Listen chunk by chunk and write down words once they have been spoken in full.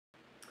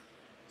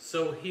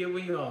So here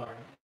we are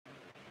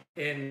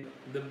in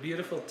the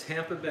beautiful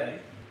Tampa Bay.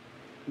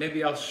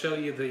 Maybe I'll show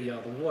you the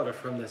water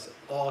from this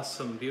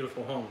awesome,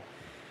 beautiful home.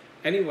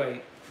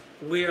 Anyway,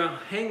 we are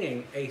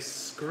hanging a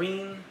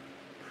screen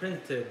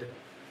printed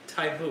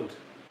Thibaut.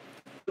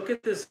 Look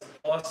at this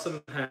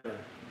awesome pattern.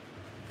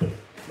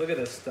 Look at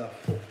this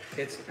stuff.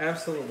 It's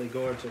absolutely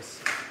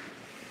gorgeous.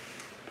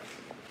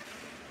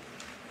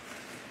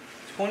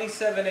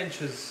 27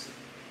 inches.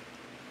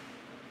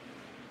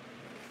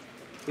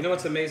 You know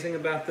what's amazing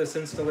about this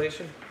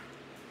installation?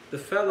 The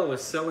fellow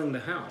is selling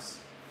the house.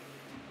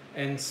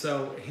 And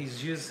so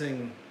he's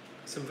using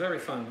some very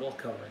fine wall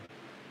covering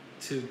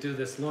to do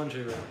this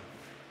laundry room.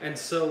 And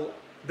so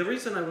the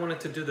reason I wanted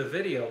to do the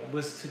video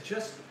was to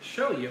just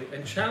show you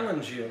and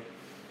challenge you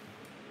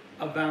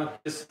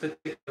about this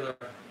particular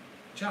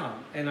job.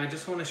 And I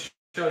just want to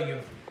show you,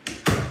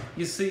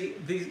 you see,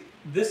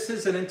 this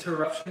is an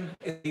interruption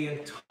in the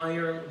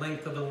entire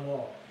length of the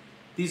wall.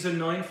 These are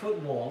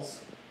 9-foot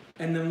walls,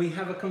 and then we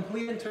have a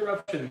complete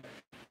interruption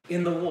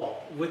in the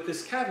wall with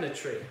this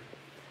cabinetry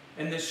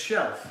and this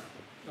shelf,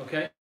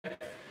 okay?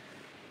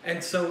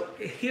 And so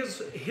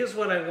here's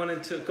what I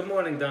wanted to, good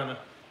morning, Donna.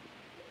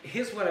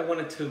 Here's what I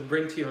wanted to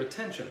bring to your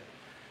attention.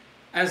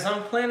 As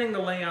I'm planning the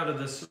layout of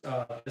this,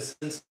 this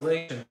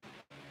installation,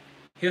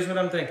 here's what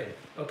I'm thinking.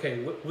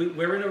 Okay,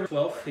 we're in a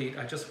 12 feet.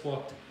 I just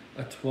walked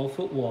a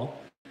 12-foot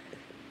wall.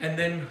 And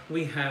then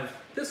we have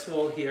this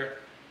wall here,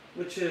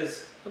 which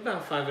is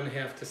about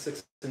 5.5 to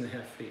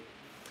 6.5 feet.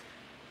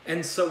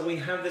 And so we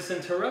have this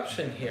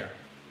interruption here.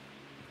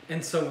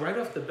 And so right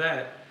off the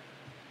bat,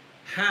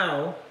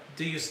 how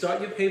do you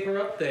start your paper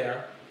up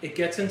there? It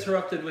gets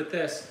interrupted with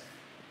this.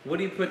 What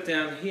do you put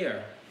down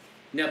here?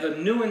 Now the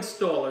new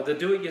installer, the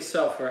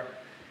do-it-yourselfer,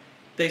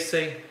 they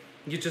say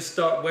you just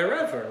start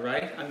wherever,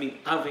 right? I mean,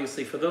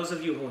 obviously, for those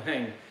of you who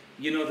hang,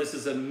 you know this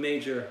is a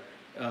major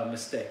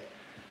mistake.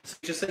 So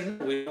you just say,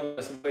 no, we don't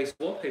want to waste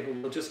wallpaper,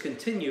 we'll just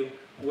continue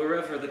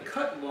wherever the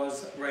cut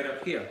was right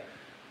up here.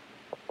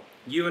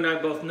 You and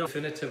I both know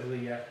definitively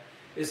yet,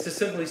 is to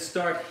simply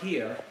start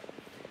here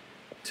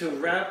to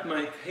wrap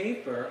my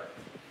paper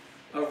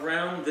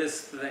around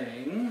this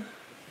thing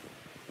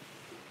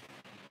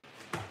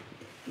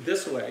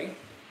this way.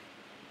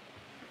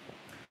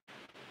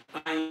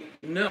 I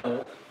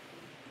know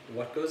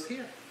what goes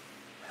here.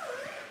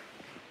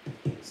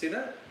 See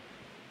that?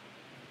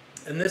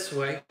 And this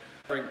way,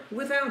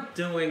 without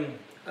doing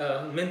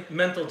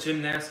mental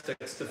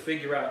gymnastics to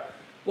figure out,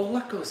 well,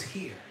 what goes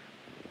here?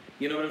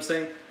 You know what I'm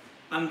saying?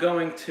 I'm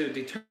going to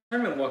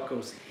determine what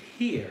goes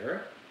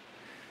here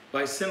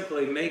by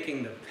simply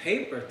making the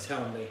paper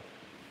tell me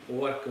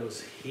what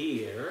goes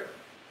here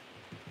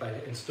by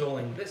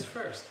installing this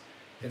first.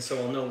 And so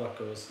I'll know what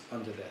goes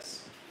under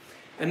this.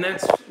 And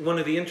that's one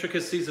of the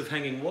intricacies of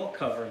hanging wall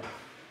covering.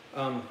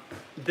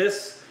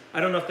 This, I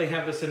don't know if they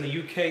have this in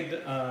the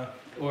UK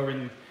or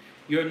in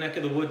your neck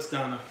of the woods,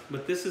 Donna,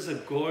 but this is a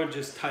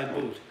gorgeous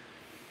Thibaut.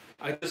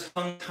 I just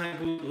hung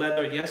Thibaut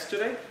leather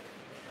yesterday.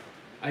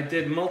 I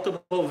did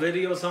multiple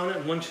videos on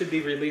it. One should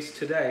be released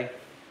today.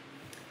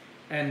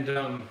 And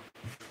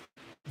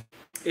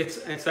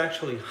it's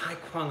actually high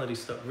quality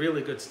stuff,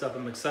 really good stuff.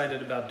 I'm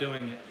excited about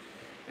doing it.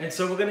 And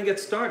so we're gonna get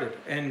started,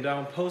 and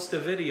I'll post a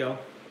video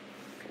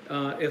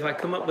if I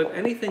come up with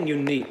anything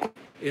unique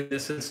in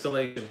this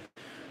installation.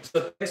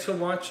 So thanks for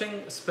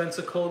watching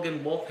Spencer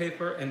Colgan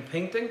Wallpaper and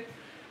Painting.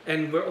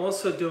 And we're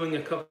also doing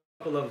a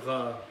couple of,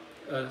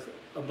 a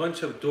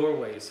bunch of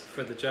doorways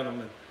for the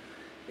gentleman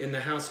in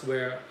the house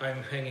where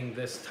I'm hanging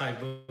this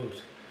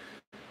Thibaut.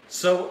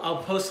 So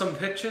I'll post some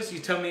pictures, you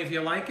tell me if you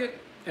like it,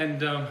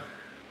 and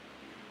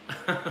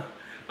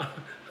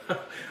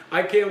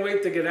I can't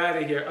wait to get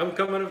out of here. I'm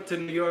coming up to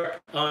New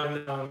York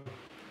on,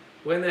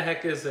 when the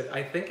heck is it?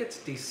 I think it's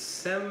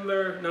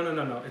December,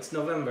 no, it's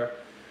November.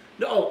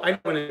 No, I know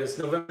when it is,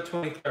 November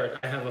 23rd.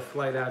 I have a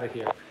flight out of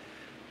here.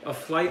 A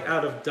flight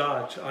out of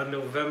Dodge on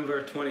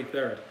November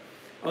 23rd.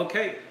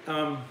 Okay,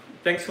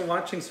 thanks for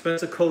watching.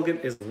 Spencer Colgan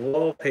is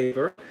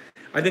Wallpaper.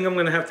 I think I'm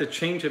gonna have to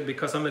change it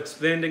because I'm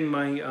expanding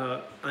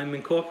my, I'm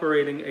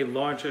incorporating a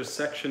larger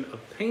section of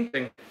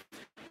painting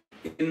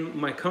in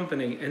my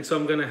company. And so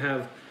I'm gonna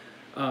have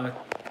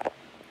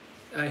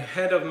a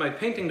head of my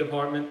painting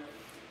department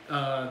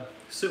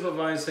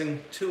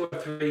supervising 2 or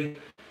 3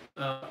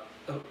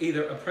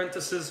 either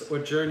apprentices or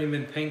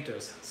journeyman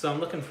painters. So I'm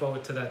looking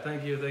forward to that.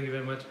 Thank you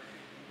very much.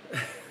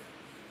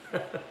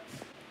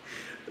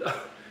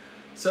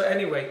 So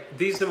anyway,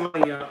 these are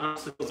my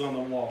obstacles on the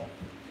wall.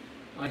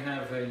 I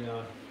have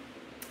a,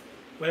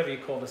 whatever you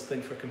call this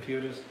thing for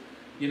computers.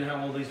 You know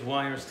how all these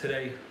wires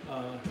today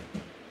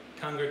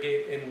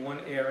congregate in one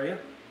area.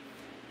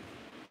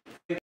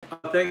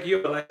 Thank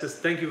you, Alexis.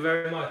 Thank you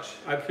very much.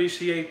 I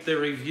appreciate the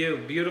review,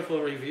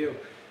 beautiful review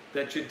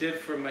that you did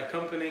for my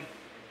company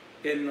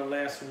in the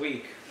last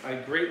week. I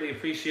greatly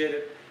appreciate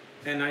it.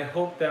 And I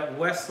hope that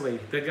Wesley,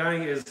 the guy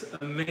is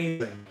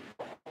amazing.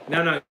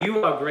 No,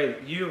 you are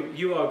great.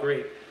 You are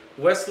great.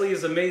 Wesley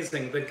is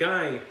amazing. The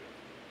guy,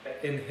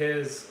 in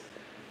his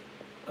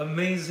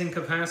amazing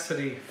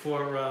capacity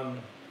for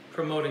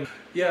promoting.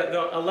 Yeah,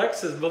 no,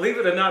 Alexis, believe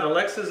it or not,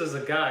 Alexis is a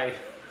guy.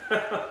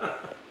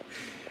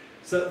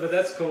 So, but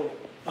that's cool.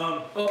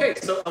 Okay,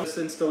 so this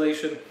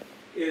installation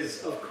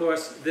is, of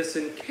course, this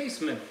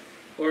encasement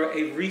or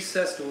a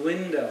recessed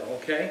window,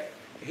 okay?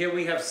 Here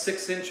we have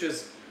 6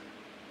 inches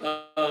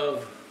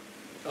of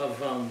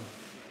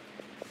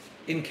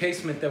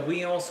encasement that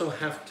we also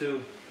have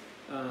to,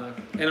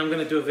 and I'm going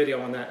to do a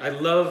video on that. I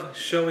love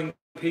showing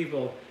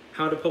people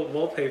how to put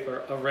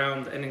wallpaper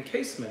around an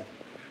encasement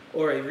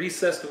or a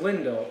recessed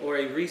window or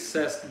a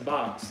recessed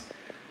box,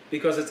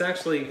 because it's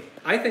actually,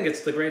 I think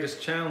it's the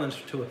greatest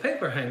challenge to a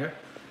paper hanger,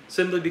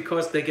 simply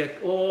because they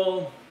get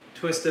all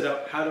twisted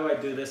up. How do I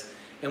do this?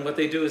 And what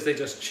they do is they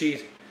just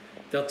cheat.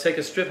 They'll take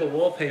a strip of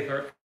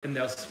wallpaper and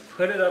they'll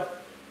put it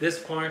up this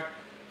part,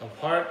 a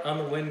part on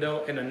the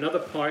window, and another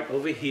part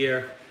over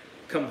here,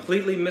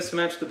 completely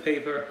mismatch the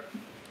paper,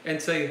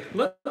 and say,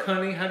 look,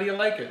 honey, how do you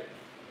like it?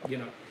 You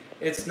know,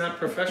 it's not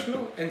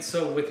professional. And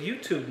so with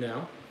YouTube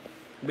now,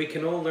 we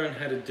can all learn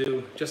how to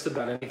do just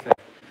about anything.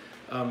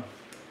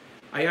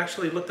 I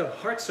actually looked up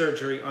heart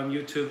surgery on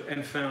YouTube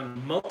and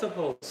found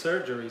multiple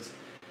surgeries.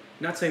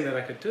 Not saying that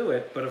I could do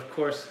it, but of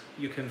course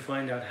you can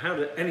find out how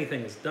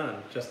anything is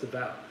done, just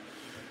about.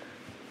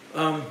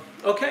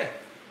 Okay,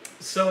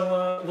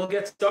 so we'll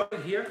get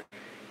started here.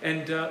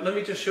 And let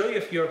me just show you,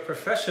 if you're a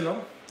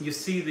professional, you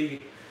see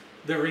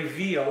the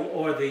reveal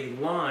or the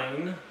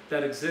line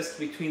that exists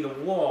between the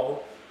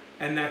wall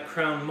and that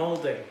crown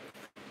molding.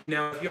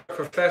 Now, if you're a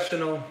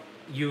professional,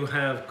 you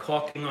have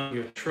caulking on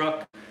your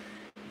truck,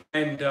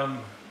 and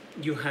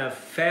you have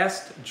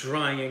fast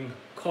drying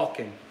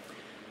caulking.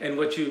 And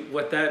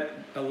what that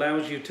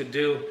allows you to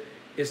do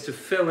is to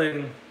fill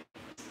in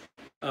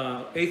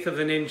 1/8 of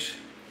an inch,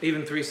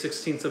 even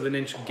 3/16 of an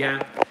inch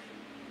gap.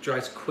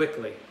 Dries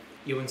quickly.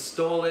 You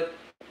install it,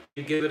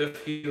 you give it a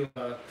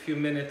few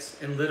minutes,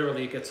 and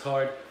literally it gets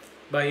hard.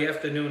 By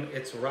afternoon,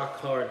 it's rock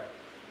hard.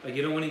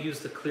 You don't want to use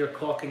the clear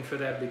caulking for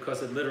that,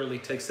 because it literally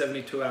takes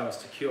 72 hours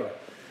to cure.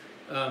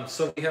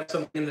 So we have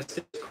something in the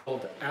States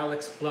called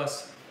Alex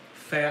Plus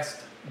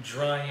Fast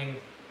Drying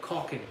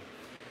Caulking.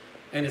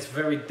 And it's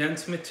very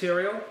dense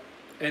material,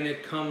 and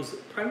it comes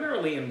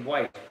primarily in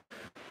white.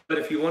 But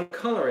if you want to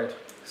color it,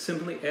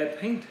 simply add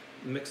paint,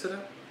 mix it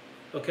up,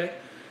 okay?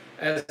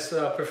 As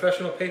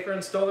professional paper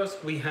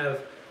installers, we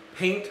have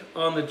paint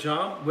on the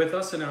job with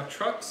us in our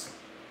trucks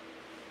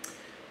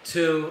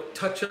to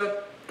touch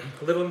up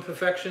little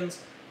imperfections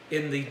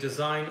in the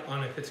design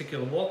on a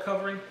particular wall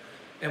covering,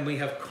 and we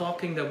have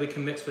caulking that we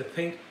can mix with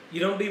paint. You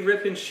don't be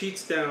ripping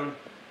sheets down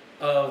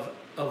of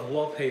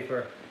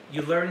wallpaper.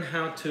 You learn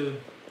how to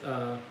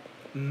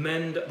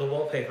mend the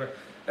wallpaper,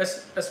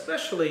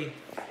 especially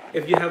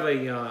if you have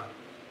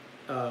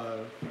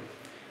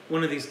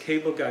one of these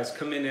cable guys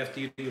come in after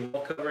you do your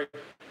wall covering,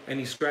 and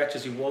he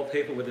scratches your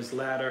wallpaper with his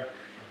ladder.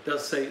 They'll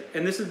say,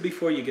 and this is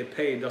before you get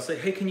paid, they'll say,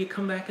 hey, can you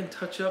come back and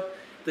touch up?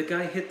 The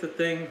guy hit the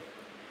thing,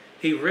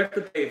 he ripped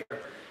the paper,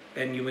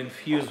 and you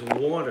infuse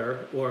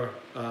water or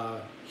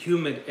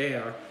humid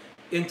air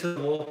into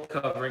the wall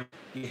covering.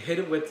 You hit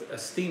it with a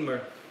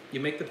steamer, you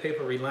make the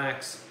paper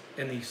relax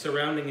and the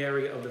surrounding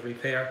area of the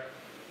repair,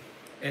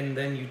 and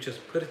then you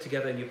just put it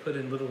together and you put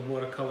in little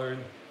watercolor.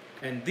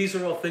 And these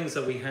are all things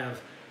that we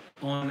have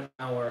on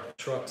our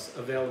trucks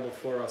available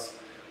for us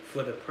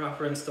for the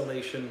proper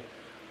installation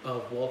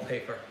of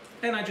wallpaper.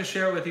 And I just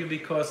share it with you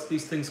because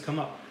these things come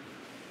up.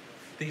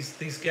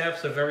 These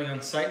gaps are very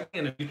unsightly,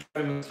 and if you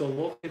try to install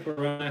wallpaper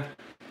around that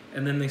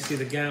and then they see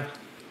the gap,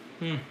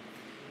 you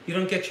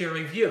don't get your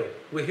review.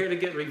 We're here to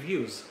get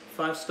reviews,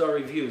 5-star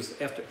reviews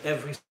after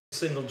every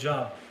single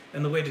job.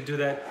 And the way to do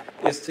that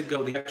is to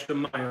go the extra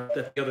mile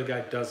that the other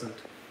guy doesn't.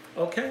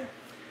 Okay?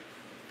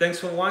 Thanks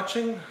for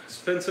watching.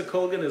 Spencer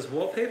Colgan is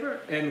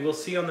Wallpaper, and we'll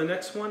see you on the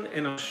next one,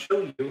 and I'll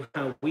show you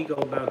how we go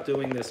about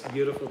doing this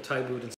beautiful Thibaut